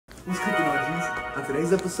What's cooking, OGs? On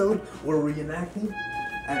today's episode, we're reenacting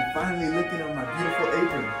and finally looking at my beautiful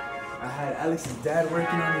apron. I had Alex's dad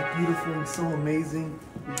working on it, beautiful and so amazing.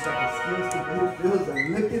 He's got the skills to pay bills,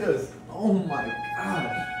 and look at us. Oh my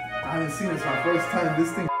gosh. I haven't seen this my first time.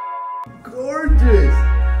 This thing gorgeous.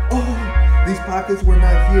 Oh, these pockets were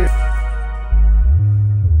not here.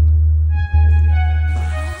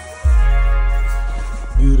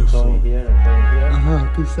 Beautiful. Going here and going here.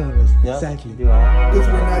 Two sevens. Yeah. Exactly. Yeah. This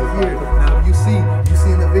were not here. Now you see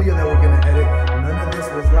in the video that we're gonna edit, none of this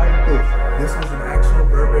was like this. This was an actual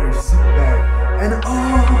Burberry suit bag. And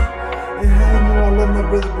oh, it had I love my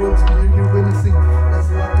brother Brooks. You're witnessing